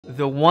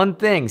The one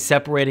thing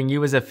separating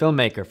you as a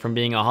filmmaker from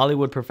being a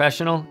Hollywood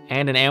professional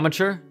and an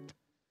amateur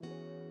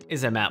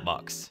is a matte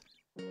box.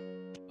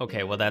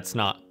 Okay, well that's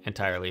not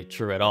entirely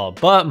true at all,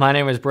 but my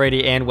name is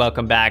Brady and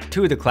welcome back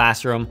to the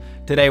classroom.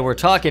 Today we're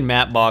talking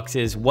matte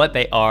boxes, what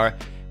they are,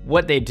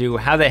 what they do,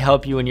 how they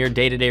help you in your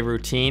day-to-day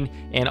routine,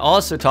 and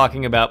also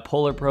talking about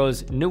Polar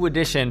Pro's new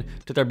addition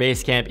to their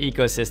Basecamp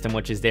ecosystem,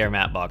 which is their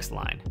matte box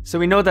line. So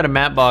we know that a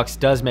matte box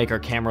does make our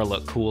camera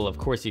look cool. Of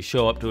course, you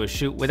show up to a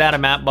shoot without a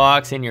matte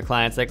box and your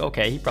client's like,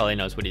 okay, he probably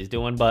knows what he's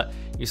doing, but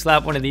you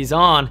slap one of these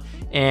on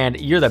and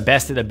you're the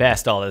best of the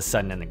best all of a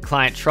sudden, and the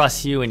client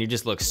trusts you and you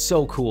just look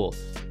so cool,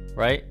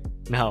 right?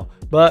 No,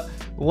 but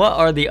what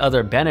are the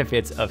other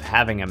benefits of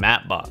having a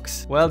matte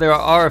box? Well, there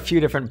are a few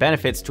different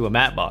benefits to a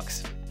matte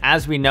box.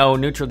 As we know,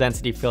 neutral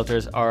density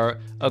filters are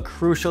a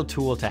crucial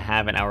tool to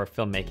have in our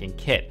filmmaking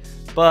kit,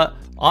 but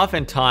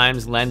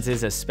oftentimes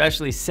lenses,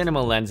 especially cinema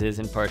lenses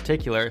in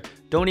particular,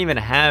 don't even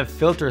have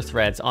filter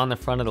threads on the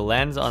front of the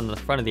lens, on the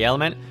front of the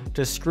element,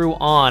 to screw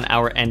on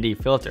our ND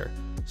filter.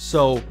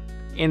 So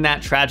in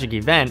that tragic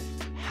event,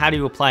 how do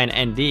you apply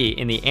an ND?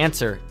 And the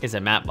answer is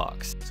a matte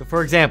box. So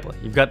for example,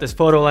 you've got this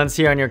photo lens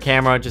here on your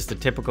camera, just a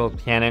typical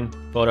Canon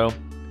photo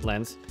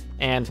lens,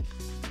 and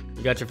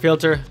you got your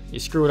filter, you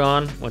screw it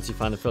on once you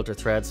find the filter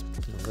threads.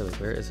 Oh, really,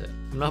 where is it?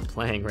 I'm not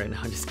playing right now,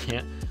 I just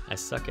can't. I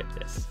suck at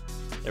this.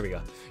 There we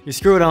go. You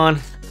screw it on,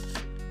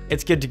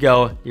 it's good to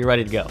go, you're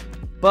ready to go.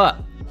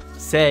 But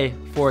say,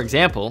 for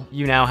example,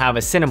 you now have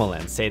a cinema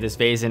lens, say this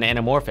vase in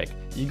anamorphic.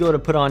 You go to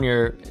put on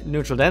your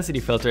neutral density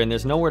filter and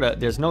there's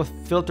no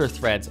filter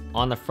threads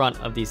on the front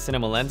of these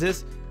cinema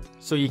lenses,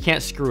 so you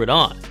can't screw it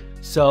on.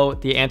 So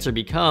the answer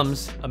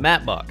becomes a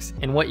matte box.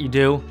 And what you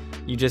do,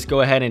 you just go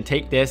ahead and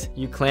take this,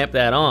 you clamp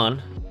that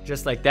on,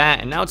 just like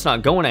that, and now it's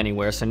not going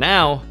anywhere. So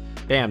now,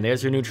 bam,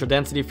 there's your neutral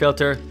density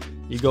filter.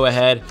 You go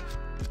ahead,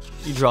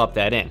 you drop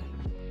that in.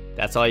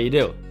 That's all you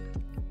do.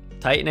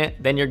 Tighten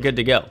it, then you're good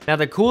to go. Now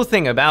the cool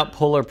thing about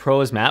Polar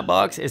Pro's matte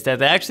box is that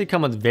they actually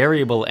come with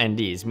variable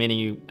NDs, meaning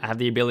you have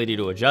the ability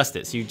to adjust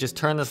it. So you just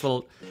turn this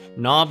little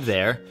knob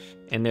there,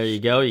 and there you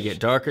go, you get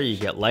darker, you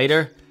get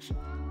lighter,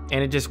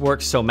 and it just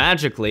works so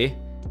magically.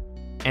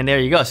 And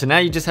there you go. So now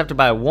you just have to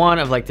buy one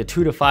of like the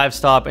 2 to 5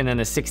 stop and then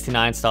the 6 to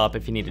 9 stop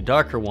if you need a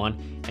darker one.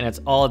 And it's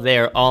all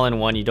there, all in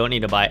one. You don't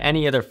need to buy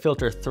any other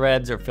filter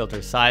threads or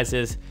filter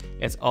sizes.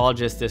 It's all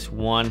just this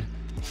one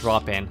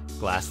drop-in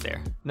glass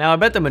there. Now I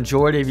bet the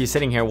majority of you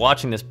sitting here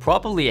watching this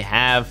probably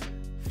have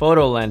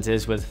photo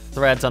lenses with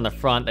threads on the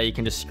front that you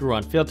can just screw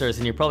on filters,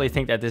 and you probably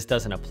think that this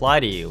doesn't apply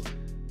to you,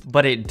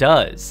 but it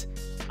does.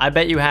 I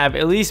bet you have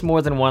at least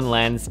more than one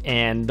lens,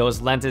 and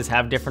those lenses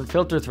have different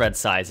filter thread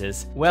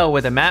sizes. Well,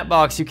 with a matte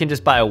box, you can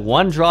just buy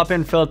one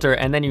drop-in filter,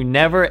 and then you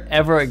never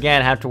ever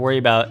again have to worry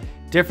about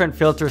different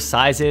filter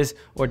sizes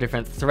or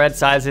different thread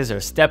sizes or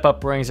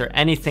step-up rings or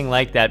anything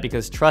like that,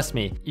 because trust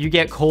me, you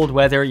get cold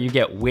weather, you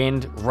get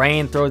wind,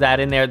 rain, throw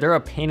that in there. They're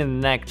a pain in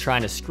the neck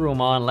trying to screw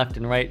them on left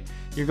and right.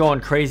 You're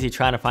going crazy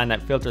trying to find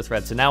that filter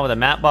thread. So now with a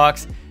matte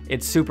box,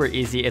 it's super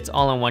easy. It's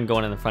all in one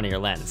going in the front of your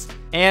lens.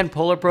 And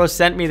Polar Pro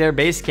sent me their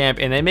Basecamp,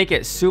 and they make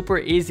it super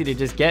easy to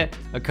just get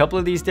a couple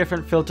of these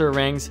different filter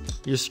rings.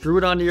 You screw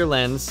it onto your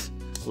lens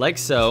like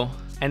so,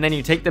 and then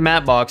you take the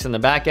matte box on the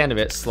back end of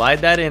it, slide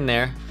that in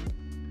there,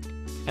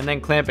 and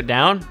then clamp it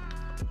down,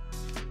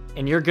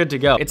 and you're good to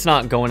go. It's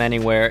not going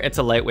anywhere. It's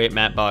a lightweight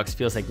matte box,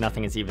 feels like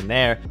nothing is even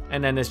there.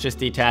 And then this just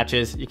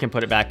detaches. You can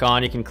put it back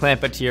on. You can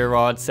clamp it to your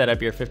rod, set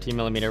up your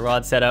 15mm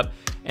rod setup,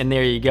 and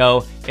there you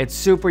go. It's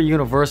super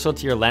universal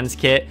to your lens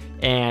kit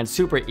and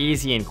super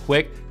easy and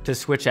quick to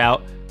switch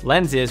out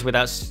lenses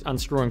without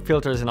unscrewing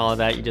filters and all of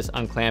that. You just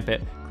unclamp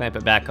it, clamp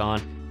it back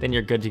on, then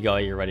you're good to go,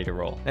 you're ready to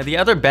roll. Now the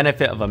other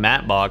benefit of a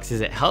matte box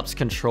is it helps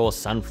control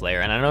sun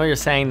flare. And I know you're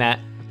saying that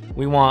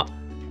we want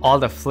all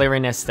the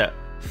flariness that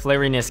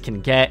flariness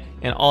can get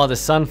and all the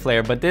sun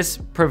flare, but this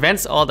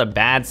prevents all the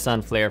bad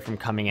sun flare from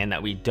coming in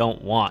that we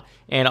don't want.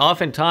 And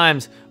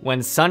oftentimes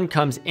when sun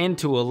comes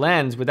into a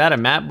lens without a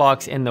matte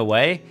box in the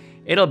way,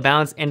 it'll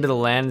bounce into the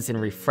lens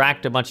and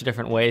refract a bunch of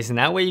different ways, and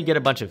that way you get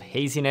a bunch of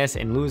haziness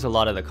and lose a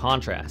lot of the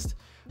contrast.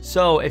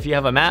 So if you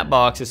have a matte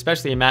box,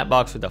 especially a matte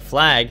box with a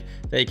flag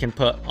that you can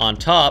put on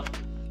top,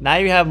 now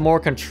you have more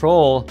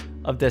control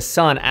of the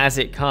sun as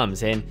it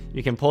comes, and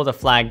you can pull the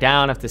flag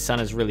down if the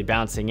sun is really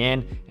bouncing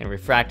in and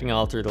refracting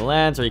all through the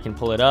lens, or you can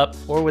pull it up,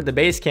 or with the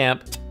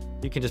Basecamp,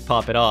 you can just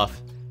pop it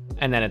off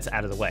and then it's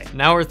out of the way.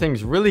 Now where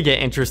things really get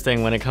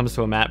interesting when it comes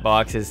to a matte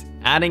box is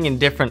adding in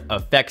different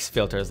effects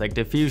filters like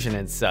diffusion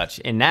and such.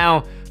 And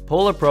now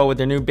Polar Pro, with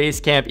their new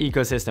Basecamp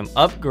ecosystem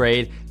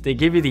upgrade, they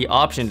give you the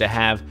option to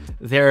have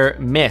their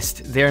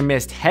mist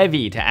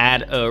heavy to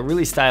add a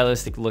really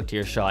stylistic look to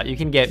your shot. You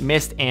can get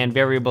mist and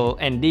variable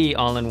ND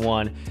all in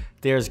one.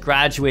 There's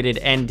graduated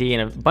ND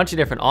and a bunch of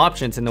different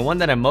options, and the one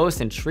that I'm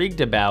most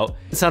intrigued about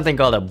is something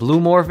called a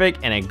Bluemorphic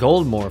and a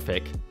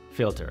Goldmorphic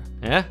filter.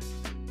 Yeah?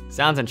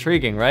 Sounds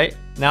intriguing, right?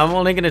 Now I'm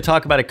only gonna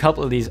talk about a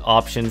couple of these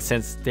options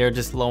since they're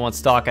just low on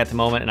stock at the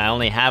moment and I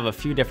only have a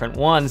few different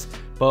ones,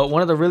 but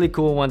one of the really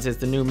cool ones is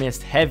the new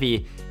Mist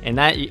Heavy, and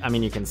that, I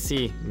mean, you can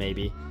see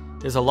maybe,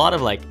 there's a lot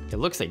of like, it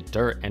looks like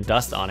dirt and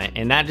dust on it,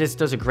 and that just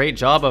does a great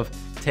job of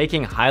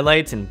taking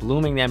highlights and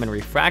blooming them and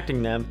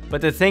refracting them.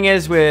 But the thing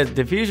is with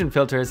diffusion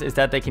filters is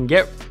that they can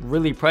get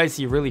really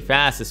pricey really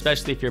fast,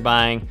 especially if you're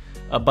buying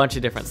a bunch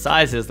of different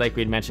sizes like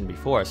we'd mentioned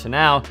before. So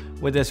now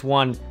with this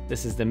one,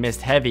 this is the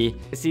Mist Heavy,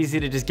 it's easy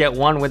to just get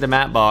one with the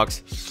matte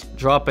box,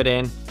 drop it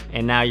in,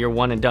 and now you're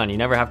one and done. You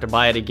never have to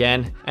buy it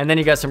again. And then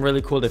you got some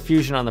really cool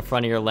diffusion on the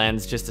front of your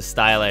lens just to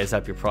stylize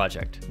up your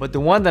project. But the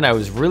one that I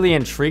was really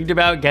intrigued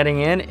about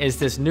getting in is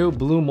this new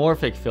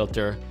Bluemorphic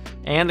filter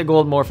and the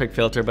Goldmorphic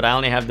filter, but I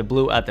only have the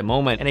blue at the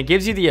moment. And it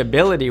gives you the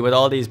ability with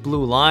all these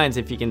blue lines,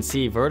 if you can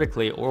see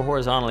vertically or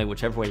horizontally,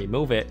 whichever way you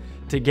move it,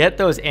 to get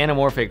those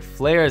anamorphic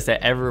flares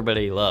that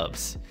everybody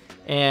loves.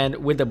 And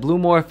with the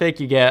Bluemorphic,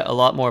 you get a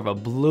lot more of a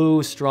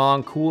blue,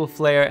 strong, cool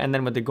flare. And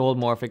then with the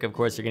Goldmorphic, of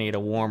course, you're gonna get a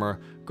warmer,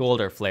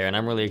 golder flare. And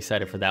I'm really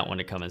excited for that one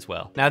to come as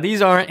well. Now,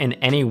 these aren't in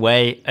any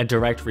way a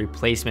direct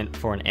replacement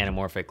for an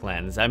anamorphic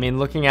lens. I mean,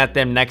 looking at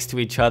them next to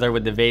each other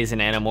with the Vase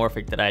and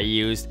anamorphic that I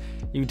used,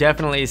 you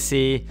definitely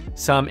see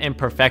some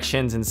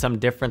imperfections and some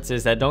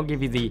differences that don't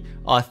give you the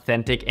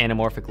authentic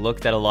anamorphic look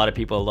that a lot of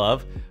people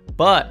love.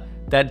 But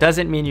that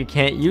doesn't mean you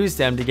can't use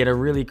them to get a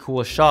really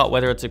cool shot,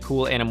 whether it's a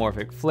cool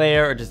anamorphic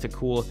flare or just a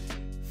cool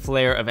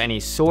flare of any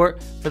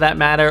sort for that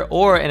matter,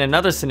 or in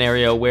another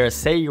scenario where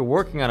say you're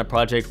working on a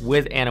project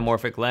with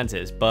anamorphic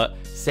lenses, but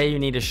say you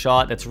need a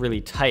shot that's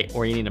really tight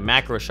or you need a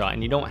macro shot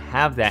and you don't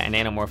have that in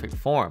anamorphic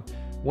form.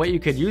 What you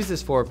could use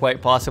this for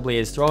quite possibly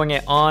is throwing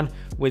it on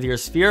with your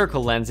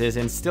spherical lenses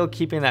and still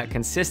keeping that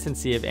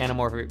consistency of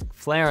anamorphic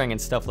flaring and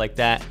stuff like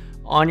that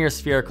on your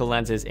spherical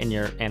lenses in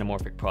your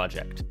anamorphic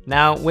project.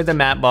 Now, with the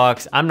matte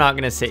box, I'm not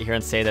gonna sit here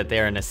and say that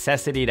they're a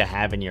necessity to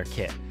have in your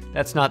kit.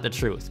 That's not the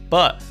truth.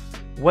 But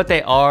what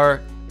they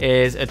are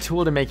is a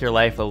tool to make your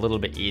life a little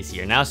bit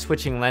easier. Now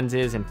switching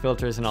lenses and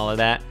filters and all of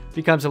that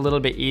becomes a little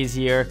bit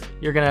easier.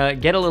 You're gonna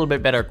get a little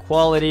bit better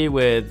quality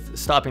with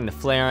stopping the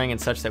flaring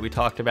and such that we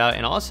talked about.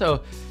 And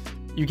also,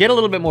 you get a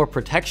little bit more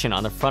protection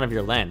on the front of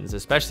your lens,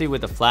 especially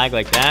with a flag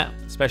like that,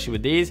 especially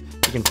with these.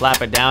 You can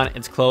flap it down,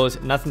 it's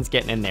closed, nothing's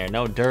getting in there.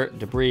 No dirt,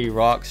 debris,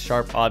 rocks,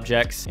 sharp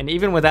objects. And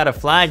even without a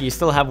flag, you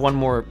still have one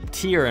more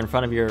tier in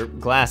front of your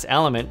glass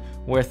element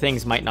where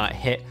things might not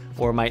hit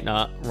or might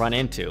not run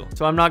into.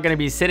 So I'm not gonna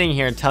be sitting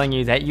here and telling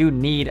you that you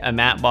need a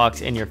matte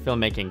box in your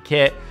filmmaking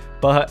kit,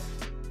 but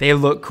they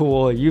look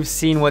cool, you've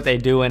seen what they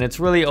do, and it's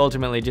really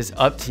ultimately just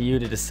up to you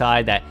to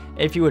decide that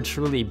if you would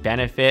truly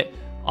benefit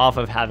off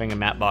of having a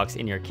matte box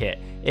in your kit.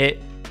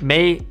 It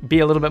may be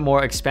a little bit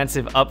more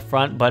expensive up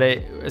front, but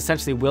it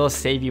essentially will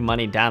save you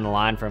money down the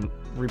line from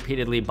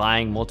repeatedly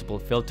buying multiple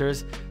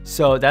filters.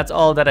 So that's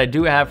all that I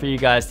do have for you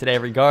guys today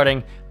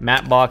regarding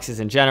matte boxes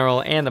in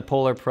general and the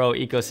Polar Pro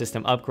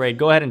ecosystem upgrade.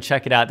 Go ahead and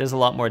check it out. There's a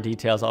lot more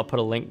details. I'll put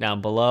a link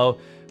down below.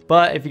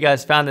 But if you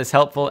guys found this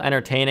helpful,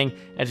 entertaining,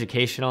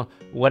 educational,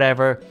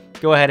 whatever,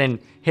 go ahead and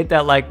hit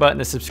that like button,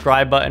 the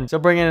subscribe button. So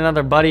bring in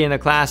another buddy in the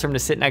classroom to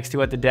sit next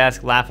to at the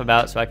desk, laugh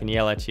about so I can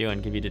yell at you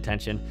and give you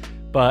detention.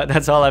 But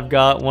that's all I've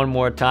got. One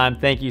more time,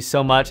 thank you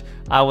so much.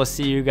 I will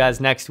see you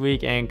guys next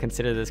week and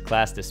consider this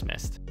class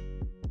dismissed.